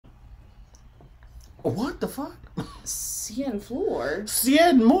What the fuck? Cien Floor.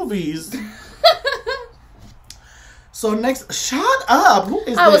 Cien movies. So next, shut up. Who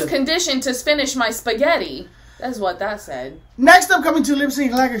is I this? was conditioned to finish my spaghetti. That's what that said. Next up, coming to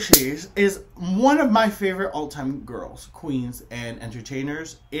Synch Legacies, is one of my favorite all-time girls, queens, and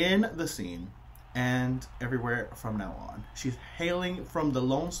entertainers in the scene and everywhere from now on. She's hailing from the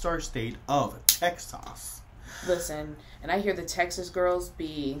Lone Star State of Texas. Listen, and I hear the Texas girls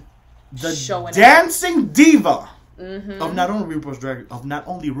be The showing dancing diva Mm-hmm. of not only RuPaul's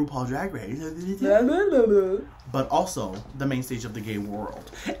Drag Race, but also the main stage of the gay world.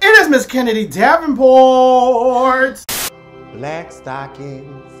 It is Miss Kennedy Davenport. Black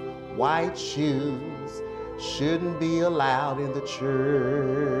stockings, white shoes shouldn't be allowed in the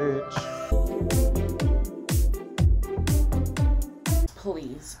church.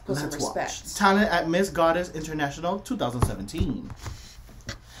 Please put some respect. Watch. Talent at Miss Goddess International 2017.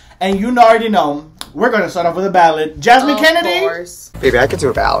 And you already know, we're going to start off with a ballad. Jasmine Kennedy. Of course. Baby, I could do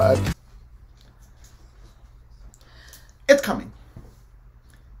a ballad. It's coming.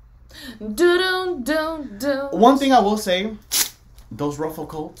 Do. One thing I will say, those ruffle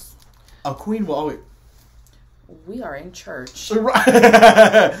coats, a queen will always... We are in church.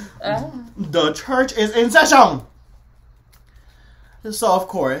 The church is in session. So, of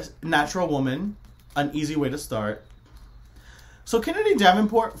course, natural woman, an easy way to start. So, Kennedy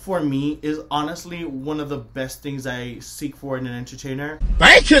Davenport, for me, is honestly one of the best things I seek for in an entertainer.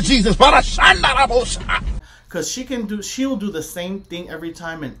 Thank you, Jesus. Because she'll do the same thing every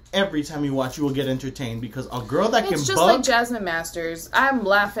time, and every time you watch, you will get entertained. Because a girl that can It's just like Jasmine Masters. I'm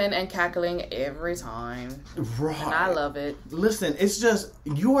laughing and cackling every time. Right. And I love it. Listen, it's just,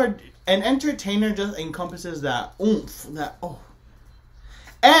 you are, an entertainer just encompasses that oomph, that, oh.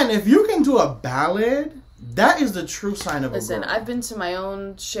 And if you can do a ballad, that is the true sign of a girl. Listen, I've been to my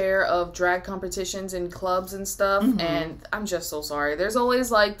own share of drag competitions in clubs and stuff, and I'm just so sorry. There's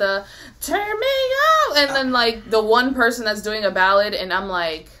always like the turn me out, and then like the one person that's doing a ballad, and I'm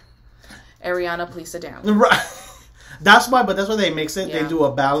like, Ariana, please sit down. Right. That's why they mix it. Yeah. They do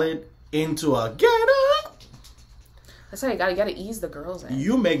a ballad into a get up. That's how you gotta ease the girls in.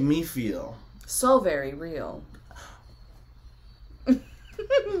 You make me feel So very real.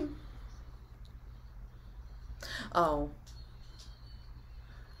 Oh.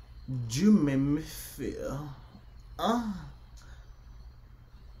 You make me feel. I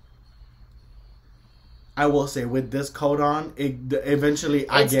will say, with this coat on, eventually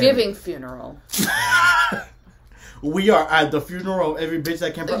I get it. It's giving funeral. We are at the funeral of every bitch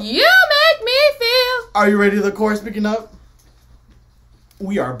that came from. You make me feel. Are you ready? The chorus picking up.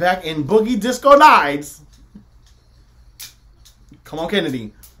 We are back in Boogie Disco Nights. Come on,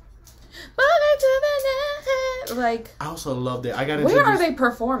 Kennedy. Like, I also loved it. I got. Where are they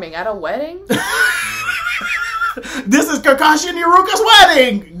performing? At a wedding? This is Kakashi and Iruka's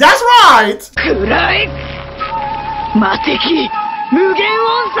wedding. That's right.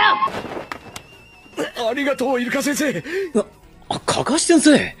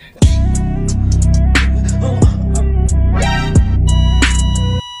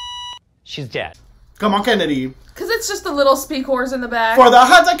 She's dead. Come on, Kennedy. Because it's just the little speakers in the back. For the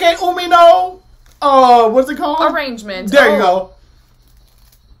Hatake Umino. What's it called? Arrangement. There you go.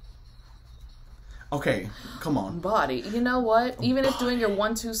 Okay, come on. Body. You know what? Even if doing your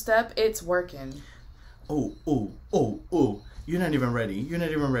 1-2 step, it's working. Oh. You're not even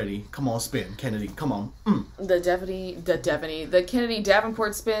ready. Come on, spin, Kennedy. Come on. The Kennedy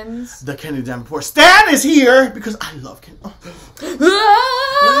Davenport spins. The Kennedy Davenport Stan is here because I love Kennedy.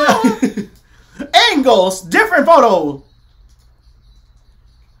 Angles, different photos.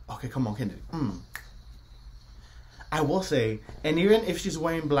 Okay, come on, Kennedy. I will say, and even if she's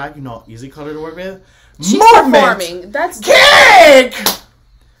wearing black, easy color to work with. She's Movement, performing. That's kick,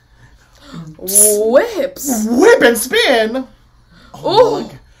 whips, whip and spin. Oh,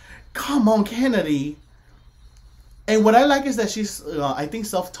 come on, Kennedy. And what I like is that she's, I think,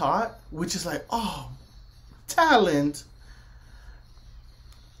 self-taught, which is like, talent.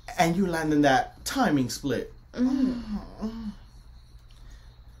 And you land in that timing split.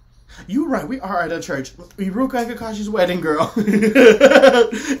 You're right, we are at a church. Iruka and Kakashi's wedding, girl.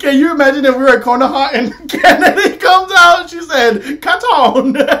 Can you imagine if we were at Konoha and Kennedy comes out? She said,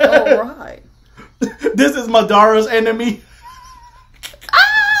 Katon. All right. This is Madara's enemy.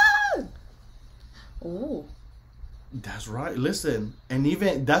 Ooh. That's right. Listen, and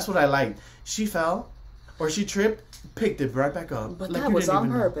even that's what I like. She fell, or she tripped, picked it right back up. But like that was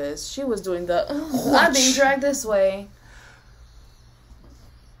on purpose. She was doing the. I'm being dragged this way.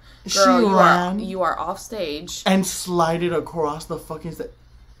 Girl, you are off stage and slided across the fucking.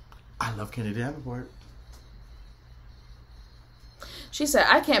 I love Kennedy Davenport. She said,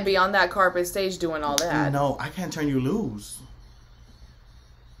 I can't be on that carpet stage doing all that. No, I can't turn you loose.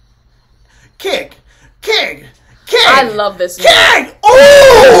 Kick! Kick! Kick! I love this. Kick!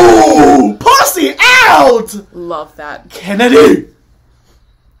 Ooh! Pussy out! Love that. Kennedy!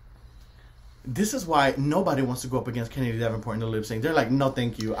 This is why nobody wants to go up against Kennedy Davenport in the lip sync. They're like, no,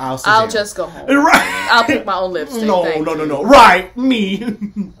 thank you. I'll just go home. Right. I'll pick my own lipstick. No. Right.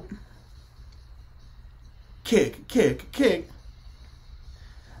 Me. Kick, kick, kick.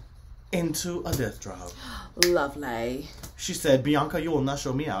 Into a death drop. Lovely. She said, Bianca, you will not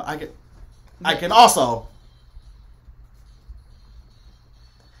show me out. I can also.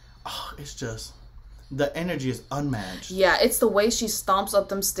 Oh, it's just, the energy is unmatched. Yeah, it's the way she stomps up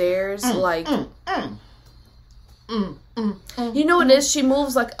them stairs. You know what it is? She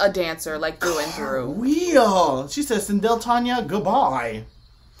moves like a dancer, like through and through. Wheel. She says, Sindel Tanya, goodbye.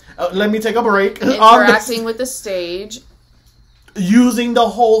 Let me take a break. Interacting with the stage. Using the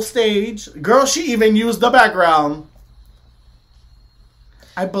whole stage. Girl, she even used the background.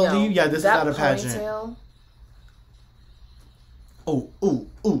 I believe, this is not a pageant. Ponytail.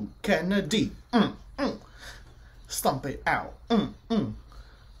 Ooh, Kennedy. Stomp it out.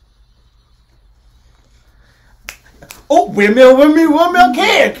 Oh, windmill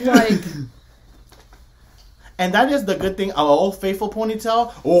kick. Like, and that is the good thing. Our old faithful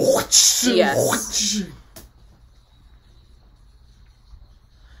ponytail. Yes.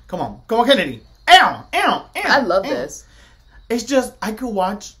 Come on, Kennedy. Ow. I love this. It's just, I could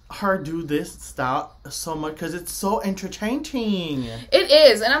watch her do this style so much because it's so entertaining. It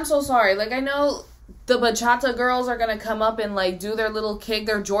is, and I'm so sorry. Like, I know the bachata girls are gonna come up and like do their little kick,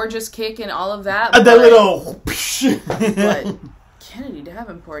 their George's kick, and all of that. That little. But Kennedy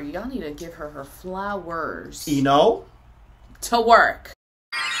Davenport, y'all need to give her flowers. You know, to work.